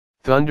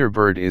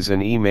Thunderbird is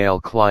an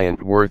email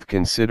client worth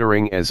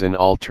considering as an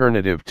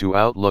alternative to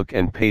Outlook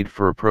and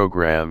paid-for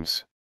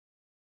programs.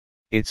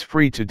 It's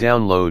free to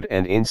download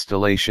and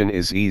installation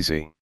is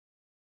easy.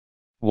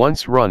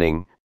 Once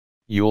running,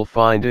 you'll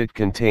find it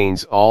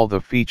contains all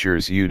the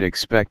features you'd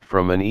expect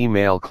from an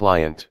email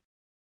client.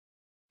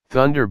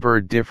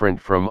 Thunderbird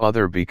different from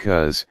other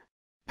because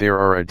there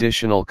are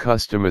additional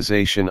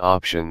customization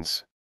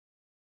options.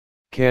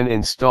 Can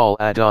install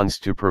add-ons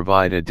to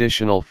provide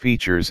additional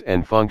features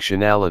and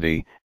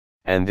functionality,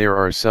 and there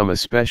are some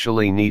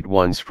especially neat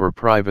ones for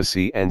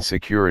privacy and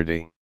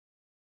security.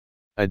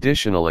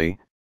 Additionally,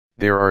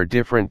 there are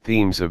different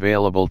themes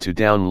available to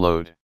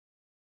download.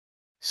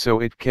 So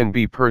it can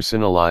be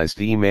personalized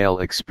email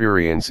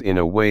experience in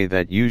a way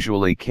that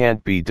usually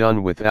can't be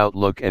done with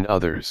Outlook and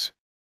others.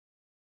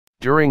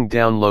 During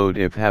download,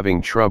 if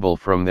having trouble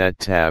from that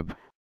tab,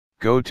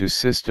 go to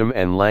System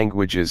and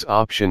Languages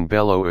option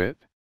below it,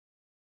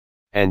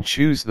 and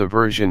choose the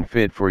version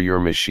fit for your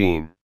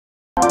machine.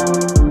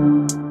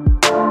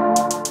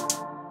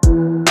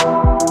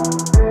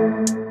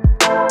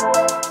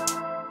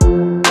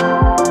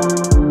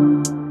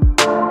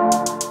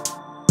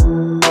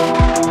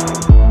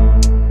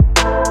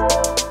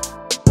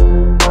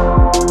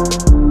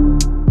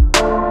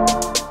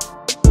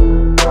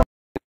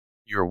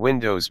 Your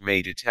Windows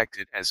may detect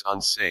it as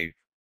unsafe.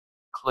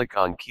 Click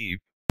on Keep.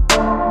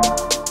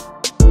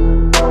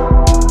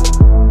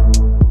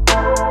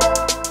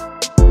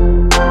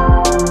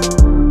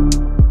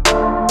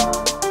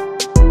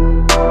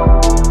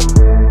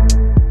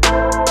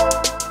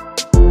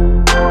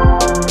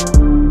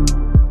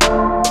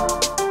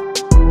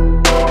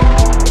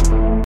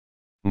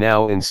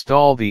 Now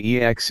install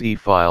the exe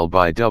file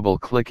by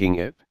double-clicking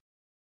it.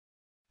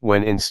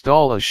 When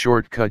install, a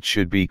shortcut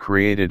should be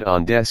created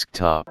on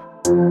desktop.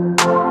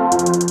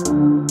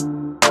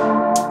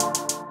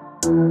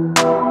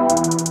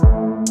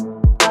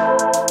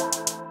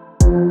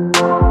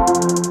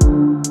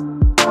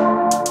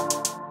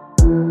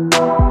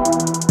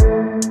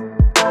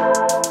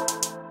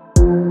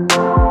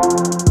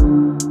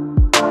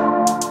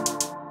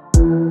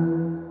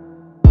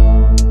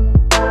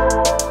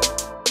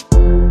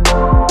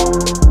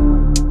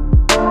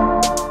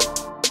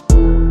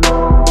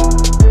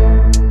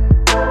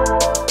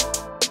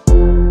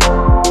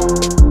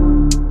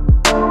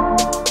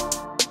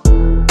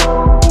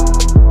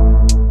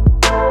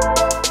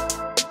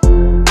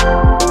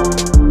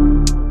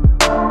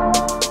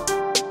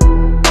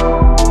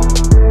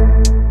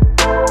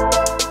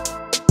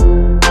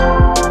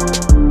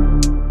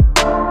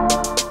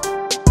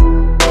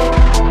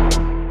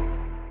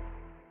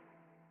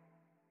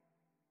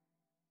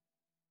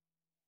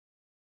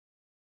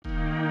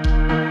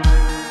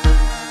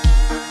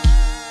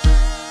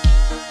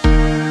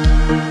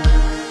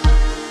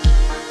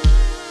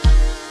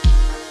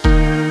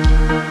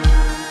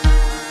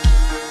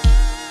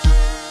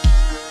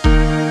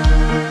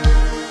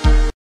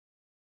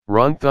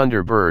 Run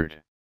Thunderbird.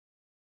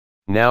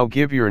 Now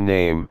give your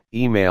name,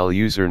 email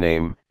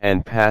username,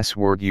 and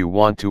password you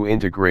want to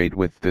integrate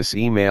with this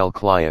email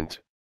client.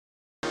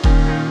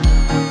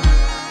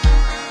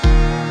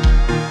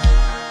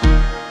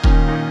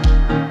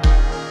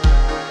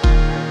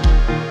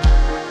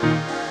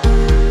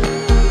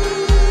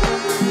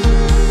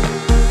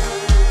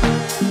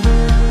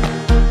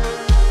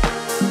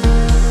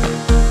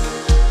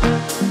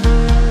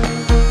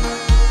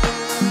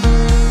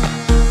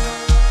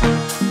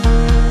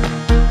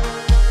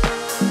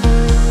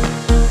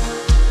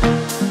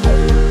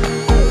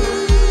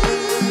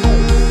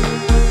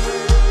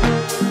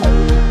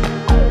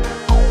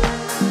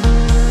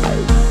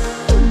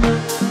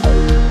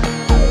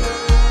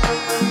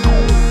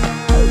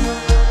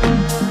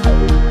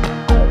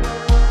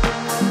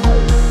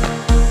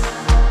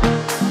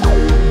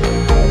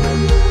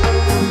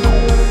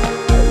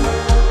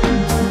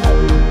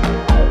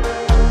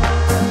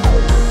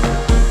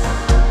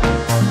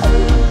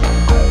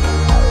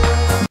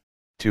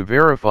 To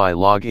verify,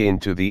 log in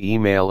to the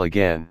email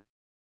again.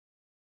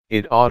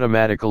 It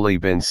automatically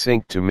been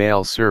synced to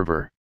mail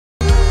server.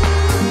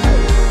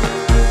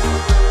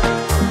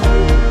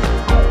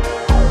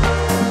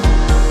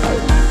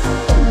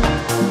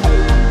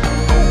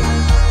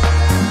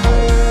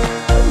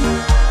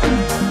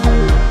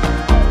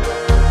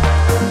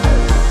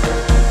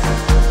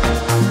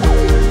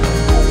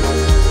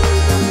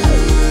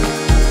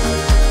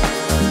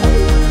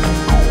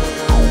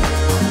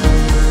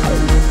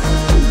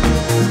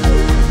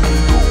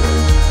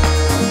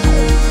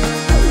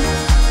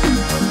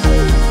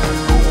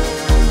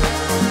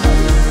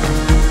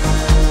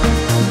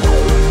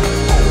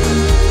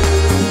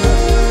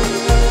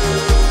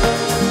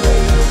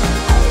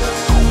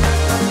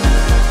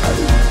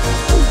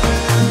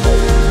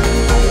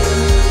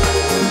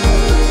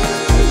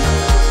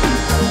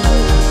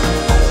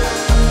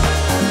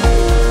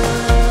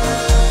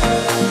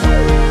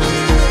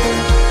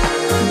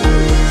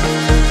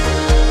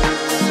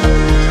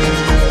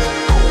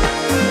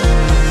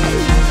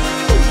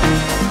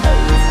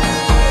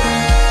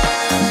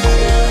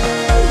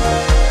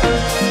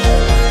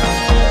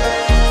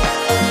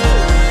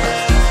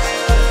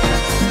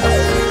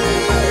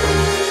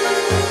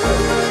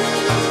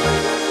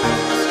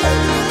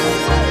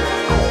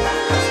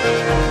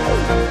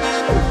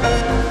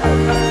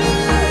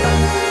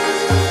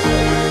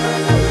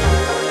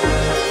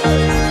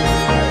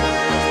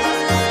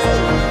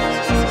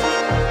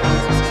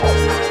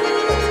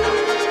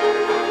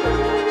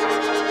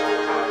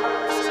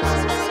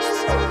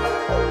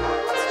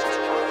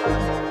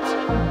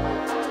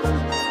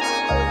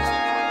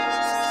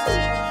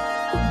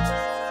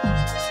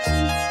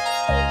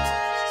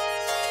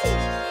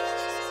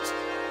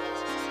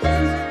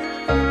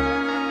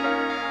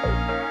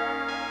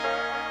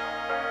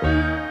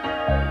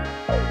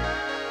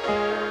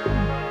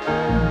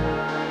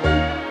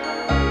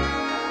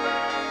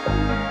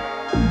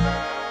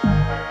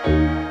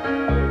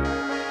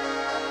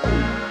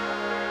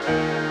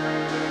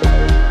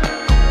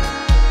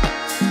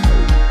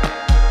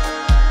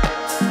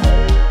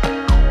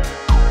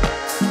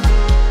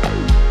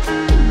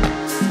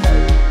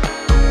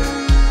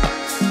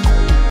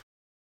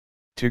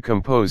 To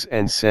compose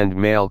and send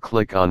mail,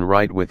 click on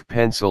Write with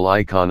pencil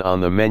icon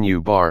on the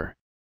menu bar.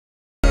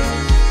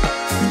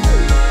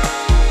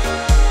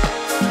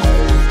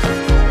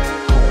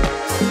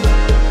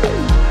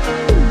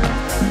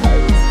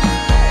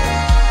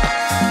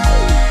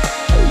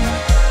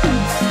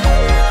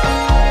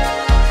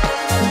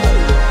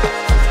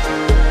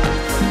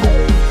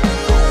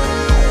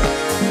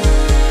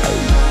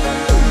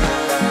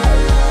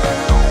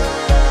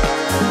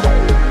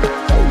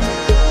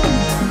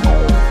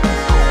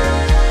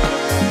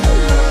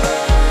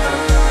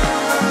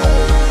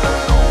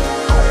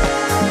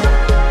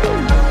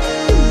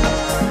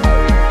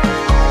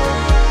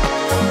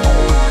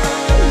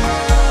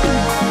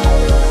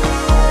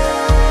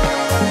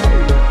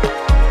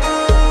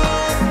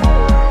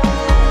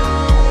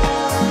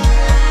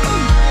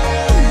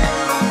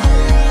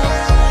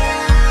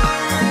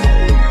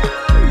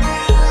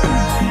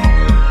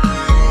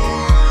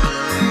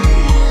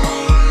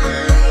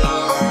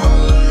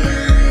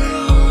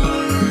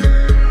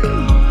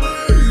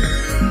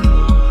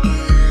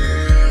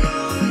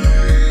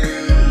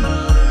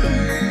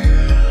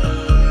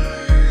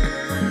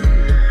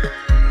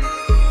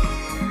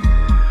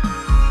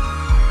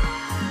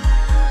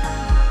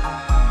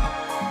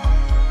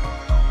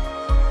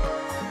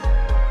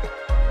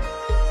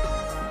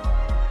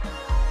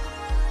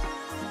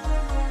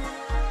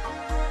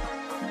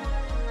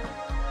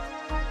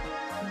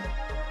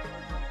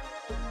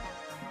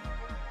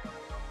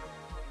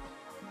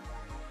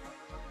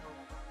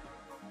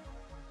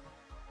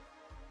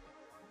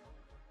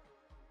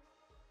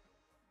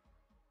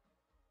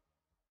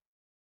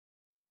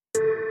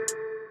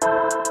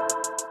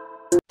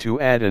 To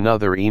add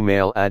another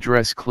email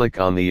address, click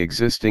on the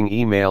existing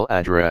email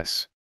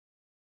address.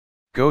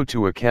 Go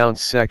to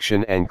Accounts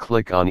section and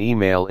click on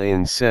Email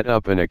in Set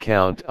up an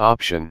account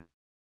option.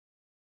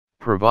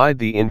 Provide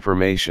the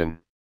information.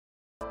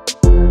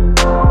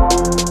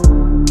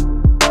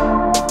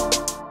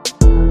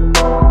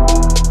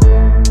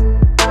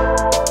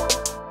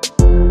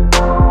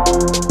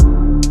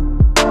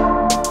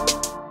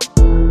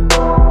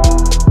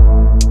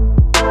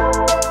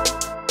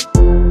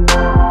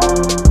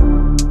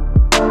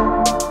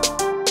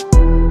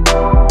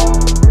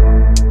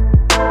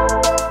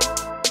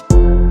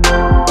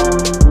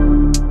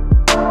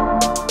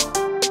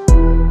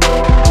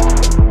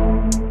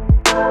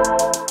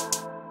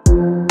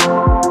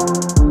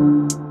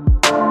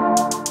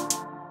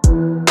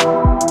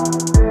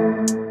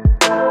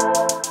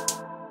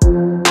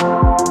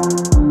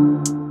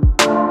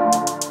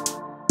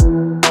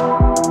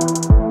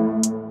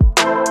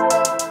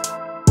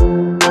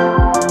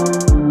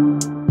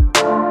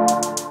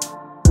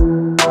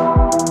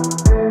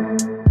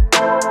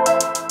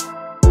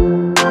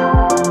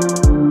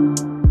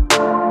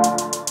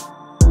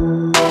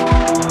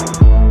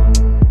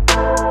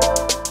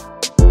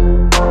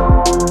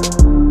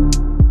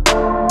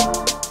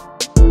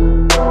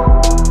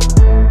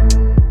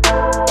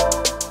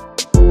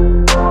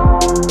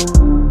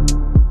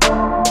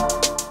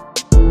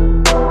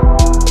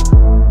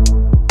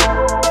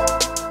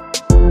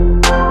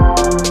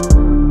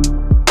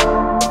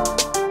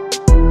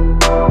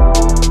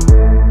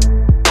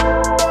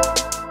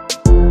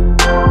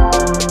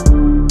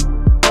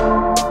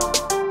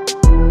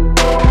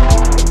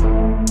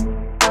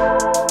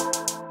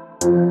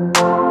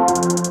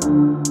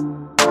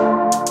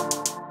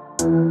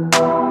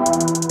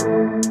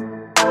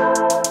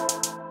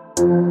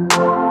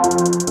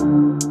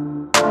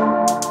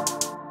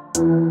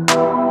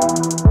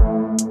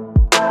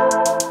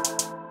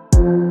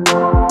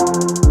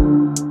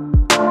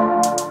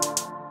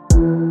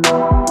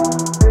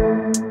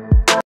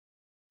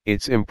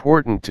 It's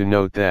important to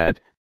note that,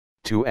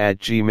 to add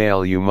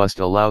Gmail, you must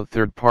allow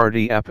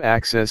third-party app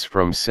access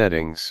from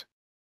settings.